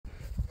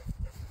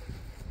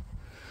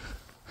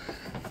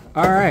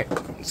Alright,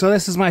 so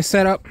this is my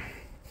setup.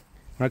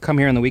 When I come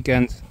here on the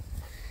weekends,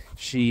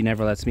 she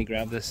never lets me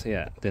grab this.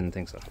 Yeah, didn't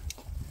think so.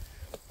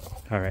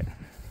 Alright.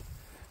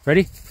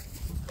 Ready?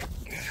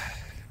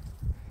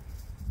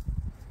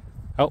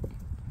 Oh,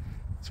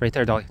 it's right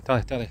there, Dolly.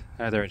 Dolly.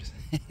 Ah, there it is.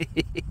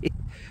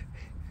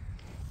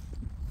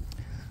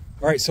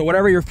 Alright, so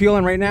whatever you're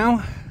feeling right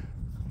now,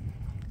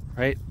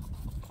 right?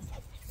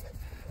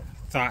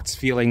 Thoughts,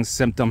 feelings,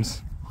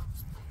 symptoms,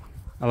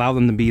 allow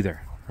them to be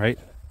there, right?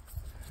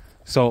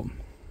 So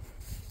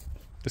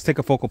just take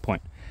a focal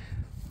point.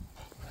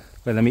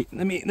 But let me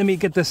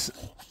get this,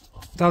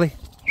 Dolly.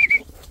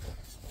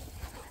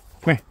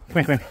 Come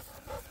here.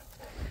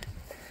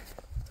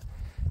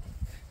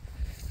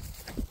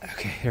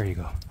 Okay, there you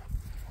go.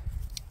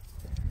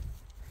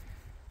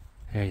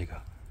 There you go.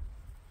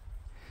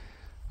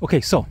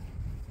 Okay, so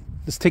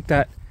let's take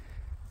that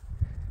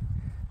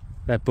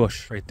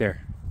bush right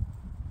there.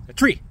 A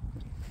tree.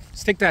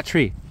 Let's take that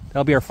tree.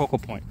 That'll be our focal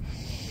point.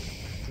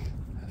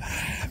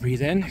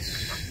 Breathe in.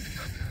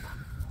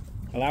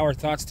 Allow our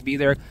thoughts to be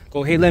there.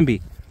 Go, hey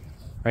Limby,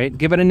 right?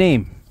 Give it a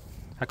name.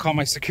 I call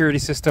my security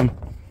system,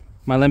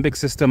 my limbic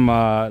system,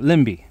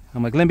 Limby.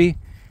 I'm like, Limby,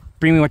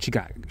 bring me what you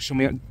got. Show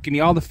me, give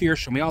me all the fear.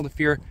 Show me all the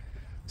fear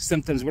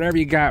symptoms. Whatever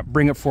you got,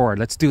 bring it forward.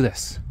 Let's do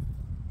this,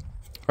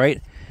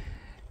 right?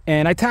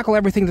 And I tackle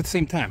everything at the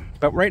same time.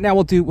 But right now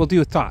we'll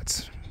do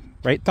thoughts,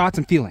 right? Thoughts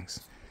and feelings,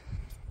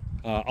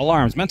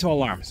 alarms, mental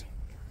alarms,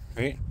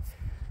 right?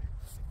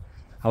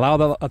 Allow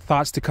the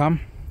thoughts to come.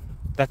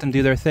 Let them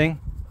do their thing.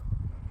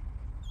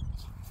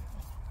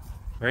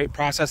 Right,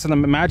 processing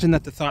them. Imagine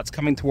that the thought's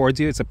coming towards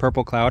you. It's a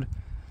purple cloud,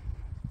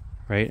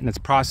 right? And it's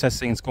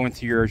processing. It's going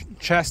through your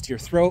chest, your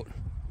throat,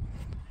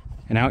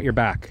 and out your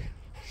back.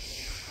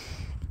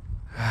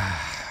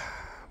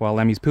 While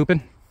Lemmy's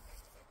pooping.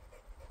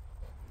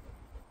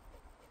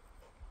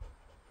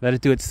 Let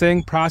it do its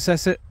thing.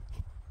 Process it.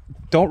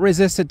 Don't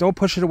resist it. Don't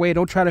push it away.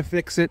 Don't try to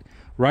fix it.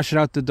 Rush it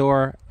out the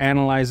door.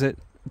 Analyze it.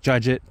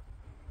 Judge it.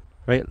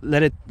 Right?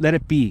 Let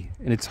it be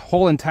in its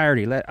whole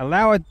entirety.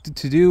 Allow it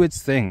to do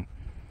its thing.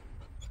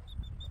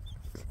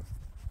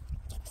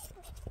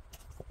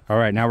 All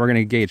right, now we're going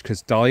to engage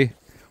because Dolly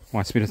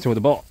wants me to throw the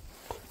ball.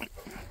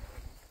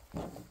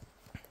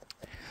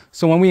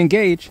 So when we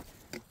engage,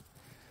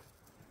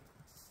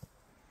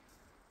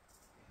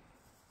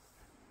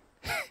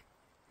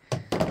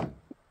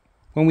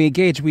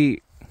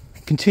 we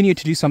continue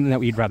to do something that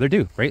we'd rather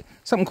do, right?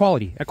 Something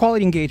quality, a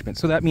quality engagement.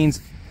 So that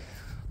means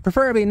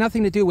preferably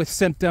nothing to do with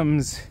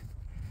symptoms.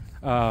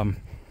 Preferably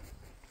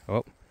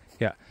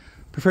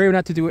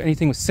not to do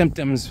anything with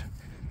symptoms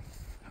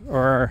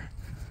or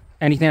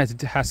anything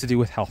that has to do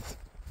with health.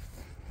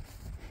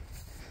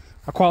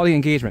 A quality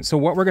engagement. So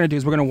what we're going to do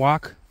is we're going to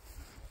walk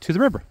to the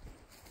river.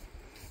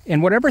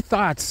 And whatever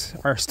thoughts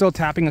are still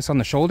tapping us on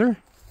the shoulder,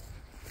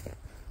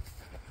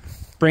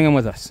 bring them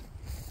with us.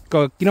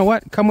 Go, you know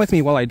what? Come with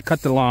me while I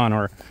cut the lawn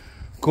or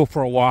go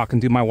for a walk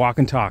and do my walk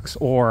and talks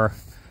or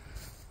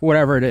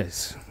whatever it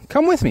is.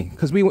 Come with me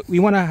because we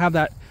want to have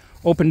that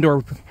open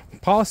door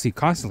policy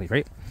constantly,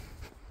 right?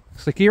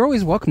 It's like you're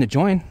always welcome to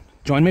join.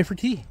 Join me for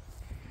tea.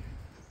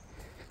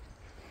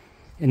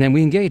 And then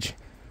we engage,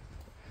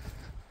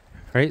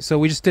 right? So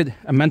we just did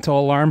a mental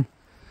alarm,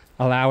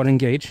 allow and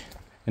engage.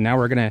 And now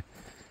we're gonna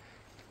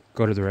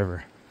go to the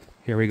river.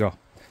 Here we go.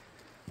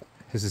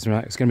 It's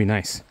gonna be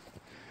nice.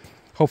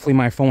 Hopefully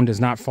my phone does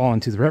not fall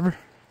into the river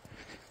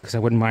because I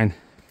wouldn't mind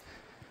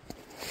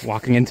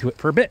walking into it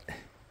for a bit.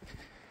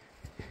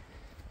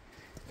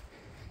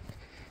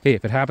 Hey,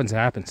 if it happens, it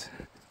happens.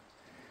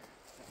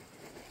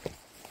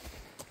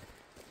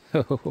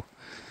 Oh.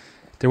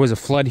 There was a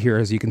flood here,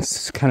 as you can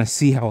kind of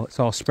see how it's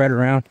all spread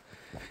around.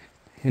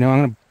 You know,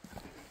 I'm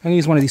gonna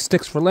use one of these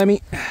sticks for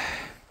Lemmy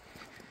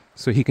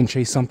so he can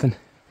chase something.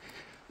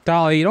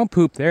 Dolly, you don't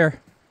poop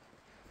there.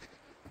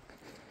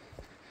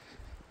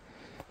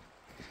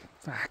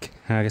 Fuck.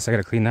 I guess I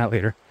gotta clean that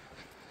later.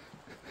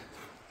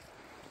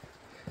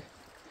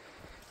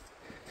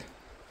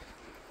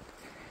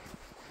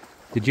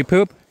 Did you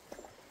poop?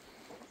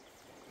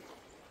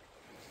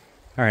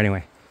 All right,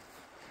 anyway.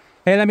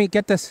 Hey, let me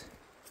get this.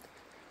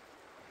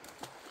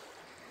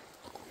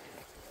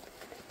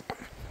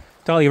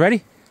 Dolly, you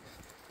ready?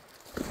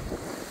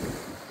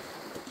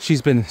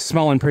 She's been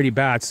smelling pretty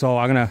bad, so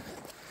I'm gonna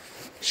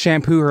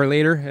shampoo her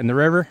later in the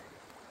river.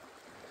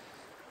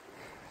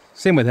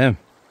 Same with him.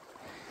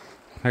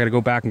 I gotta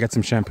go back and get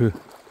some shampoo.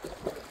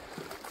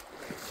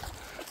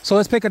 So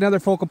let's pick another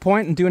focal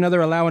point and do another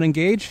allow and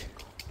engage.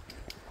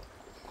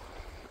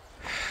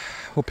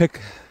 We'll pick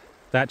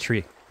that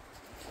tree.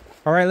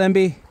 All right,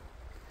 Lemby,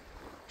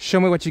 show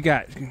me what you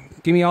got.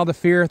 Give me all the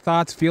fear,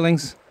 thoughts,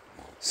 feelings,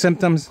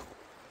 symptoms.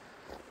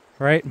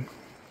 Right?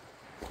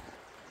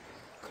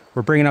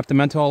 We're bringing up the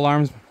mental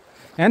alarms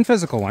and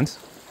physical ones.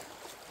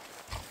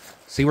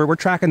 See where we're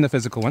tracking the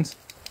physical ones.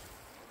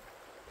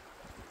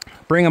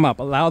 Bring them up.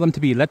 Allow them to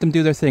be. Let them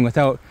do their thing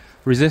without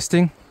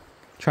resisting,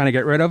 trying to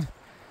get rid of.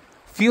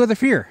 Feel the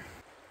fear.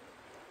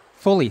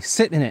 Fully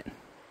sit in it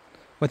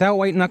without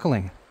white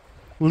knuckling.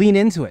 Lean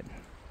into it.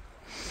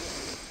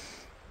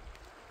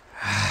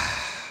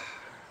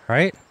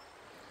 right?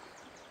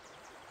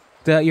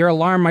 Your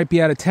alarm might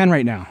be at a 10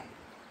 right now.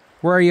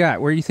 Where are you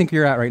at? Where do you think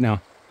you're at right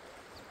now?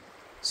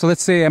 So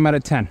let's say I'm at a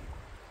 10.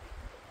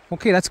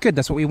 Okay, that's good.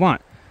 That's what we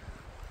want.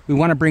 We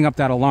want to bring up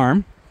that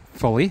alarm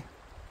fully,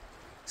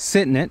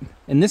 sit in it,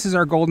 and this is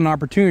our golden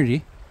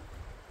opportunity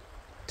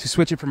to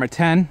switch it from a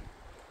 10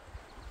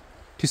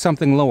 to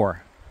something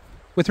lower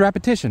with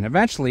repetition.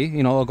 Eventually,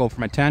 you know, it'll go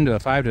from a 10 to a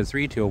 5 to a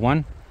 3 to a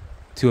 1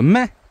 to a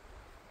meh.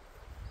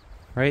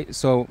 Right?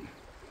 So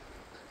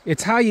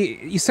it's how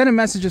you send a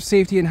message of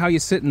safety and how you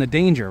sit in the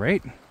danger,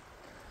 right?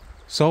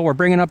 So we're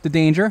bringing up the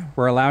danger.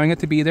 We're allowing it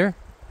to be there.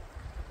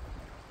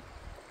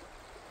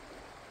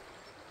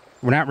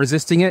 We're not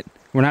resisting it.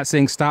 We're not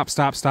saying stop,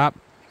 stop, stop.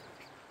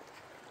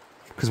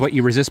 Because what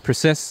you resist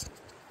persists.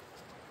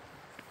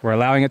 We're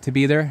allowing it to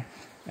be there.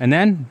 And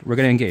then we're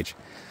going to engage.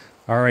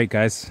 All right,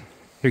 guys.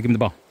 Here, give me the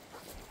ball.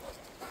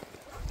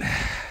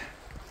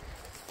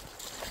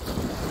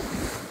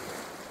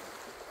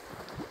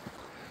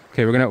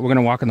 Okay, we're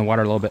gonna walk in the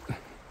water a little bit.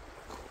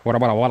 Water.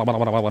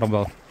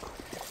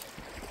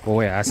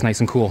 Oh yeah, that's nice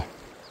and cool.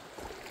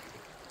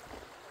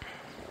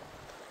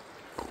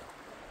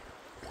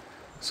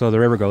 So the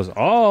river goes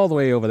all the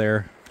way over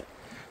there,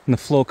 and the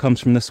flow comes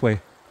from this way.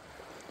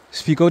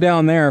 So if you go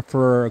down there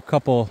for a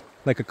couple,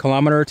 like a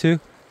kilometer or two,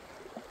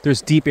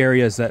 there's deep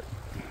areas that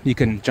you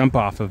can jump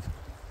off of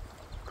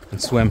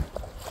and swim.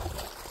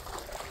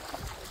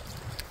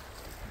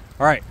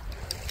 All right.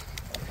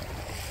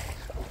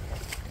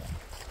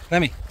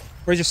 Lemmy,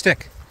 where's your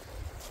stick?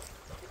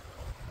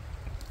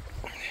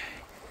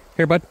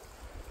 Here, bud.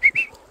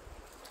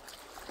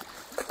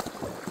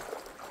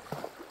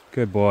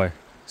 Good boy.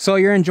 So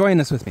you're enjoying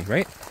this with me,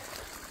 right?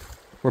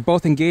 We're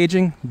both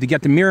engaging to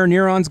get the mirror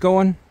neurons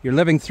going. You're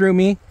living through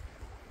me.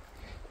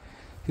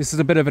 This is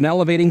a bit of an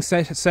elevating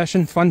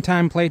session, fun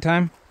time, play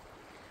time.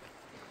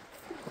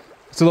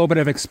 It's a little bit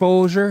of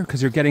exposure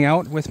because you're getting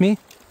out with me,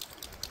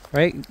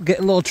 right? Get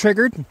a little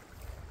triggered.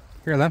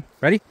 Here, Lem,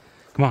 ready?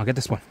 Come on, get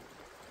this one.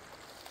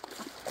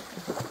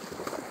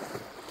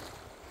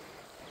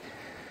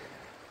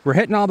 We're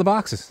hitting all the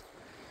boxes.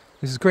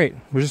 This is great.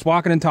 We're just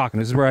walking and talking.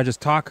 This is where I just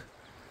talk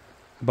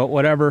about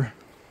whatever.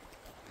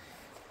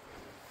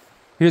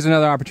 Here's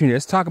another opportunity.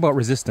 Let's talk about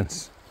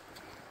resistance.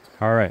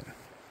 All right.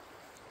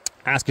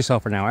 Ask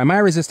yourself for now, am I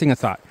resisting a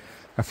thought,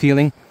 a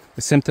feeling,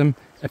 a symptom,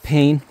 a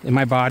pain in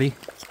my body,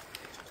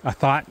 a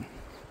thought?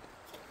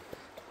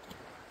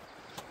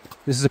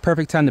 This is a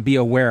perfect time to be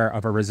aware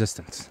of a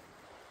resistance.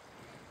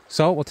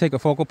 So we'll take a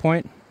focal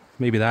point,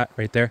 maybe that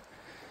right there.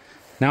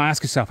 Now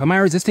ask yourself, am I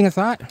resisting a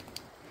thought?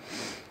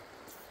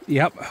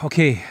 Yep,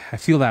 okay, I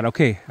feel that,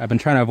 okay. I've been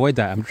trying to avoid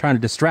that. I'm trying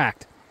to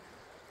distract.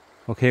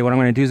 Okay, what I'm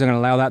going to do is I'm going to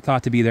allow that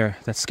thought to be there,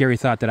 that scary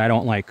thought that I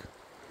don't like.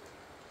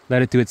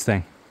 Let it do its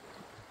thing.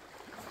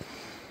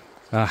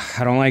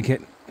 I don't like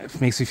it.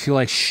 It makes me feel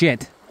like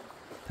shit.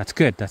 That's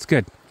good, that's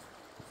good.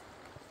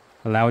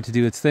 Allow it to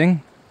do its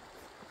thing.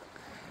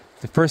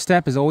 The first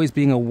step is always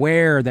being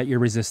aware that you're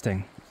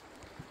resisting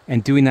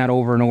and doing that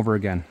over and over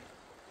again.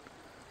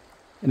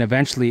 And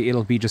eventually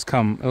it'll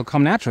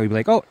come naturally. You'll be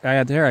like, oh,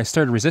 there I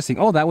started resisting.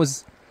 Oh,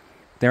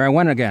 there I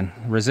went again,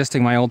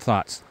 resisting my old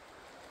thoughts.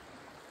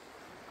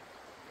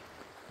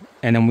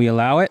 And then we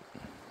allow it.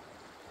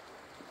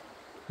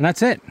 And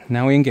that's it.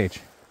 Now we engage.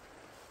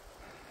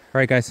 All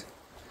right, guys.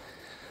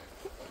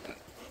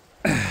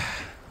 All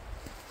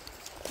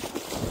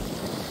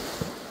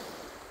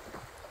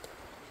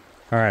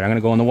right, I'm going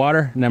to go in the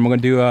water, and then we're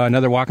going to do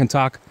another walk and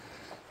talk.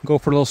 Go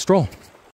for a little stroll.